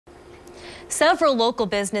Several local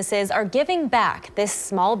businesses are giving back this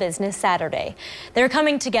Small Business Saturday. They're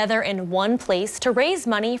coming together in one place to raise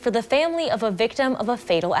money for the family of a victim of a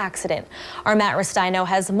fatal accident. Our Matt Ristaino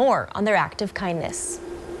has more on their act of kindness.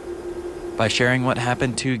 By sharing what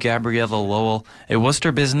happened to Gabriella Lowell, a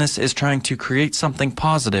Worcester business is trying to create something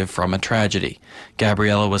positive from a tragedy.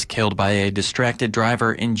 Gabriella was killed by a distracted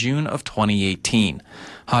driver in June of 2018.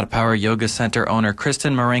 Hot Power Yoga Center owner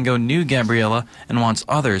Kristen Marengo knew Gabriella and wants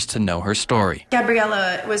others to know her story.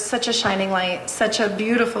 Gabriella was such a shining light, such a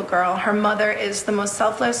beautiful girl. Her mother is the most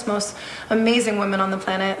selfless, most amazing woman on the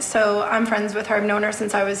planet. So I'm friends with her. I've known her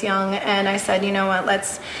since I was young, and I said, you know what,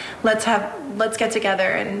 let's get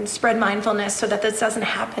together and spread mindfulness so that this doesn't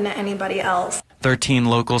happen to anybody else. 13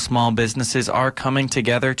 local small businesses are coming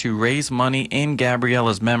together to raise money in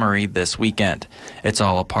Gabriella's memory this weekend. It's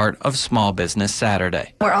all a part of Small Business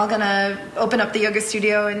Saturday. We're all going to open up the yoga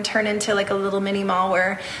studio and turn into like a little mini mall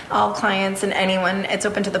where all clients and anyone, it's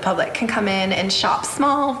open to the public, can come in and shop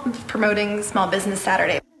small, promoting Small Business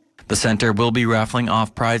Saturday. The center will be raffling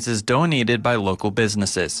off prizes donated by local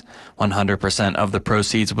businesses. 100% of the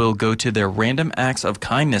proceeds will go to their Random Acts of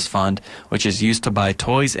Kindness Fund, which is used to buy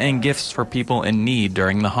toys and gifts for people in need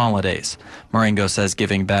during the holidays. Marengo says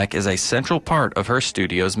giving back is a central part of her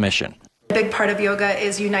studio's mission. A big part of yoga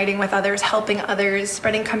is uniting with others, helping others,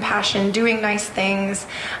 spreading compassion, doing nice things,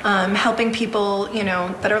 helping people,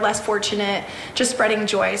 that are less fortunate, just spreading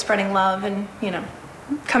joy, spreading love, and,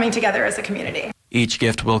 coming together as a community. Each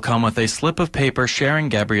gift will come with a slip of paper sharing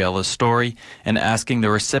Gabriella's story and asking the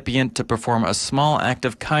recipient to perform a small act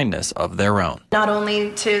of kindness of their own. Not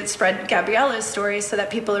only to spread Gabriella's story so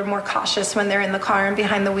that people are more cautious when they're in the car and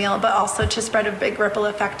behind the wheel, but also to spread a big ripple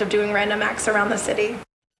effect of doing random acts around the city.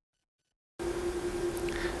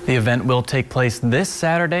 The event will take place this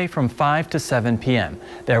Saturday from 5 to 7 p.m.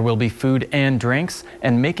 There will be food and drinks,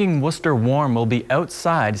 and Making Worcester Warm will be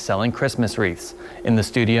outside selling Christmas wreaths. In the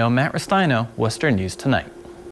studio, Matt Ristaino, Worcester News Tonight.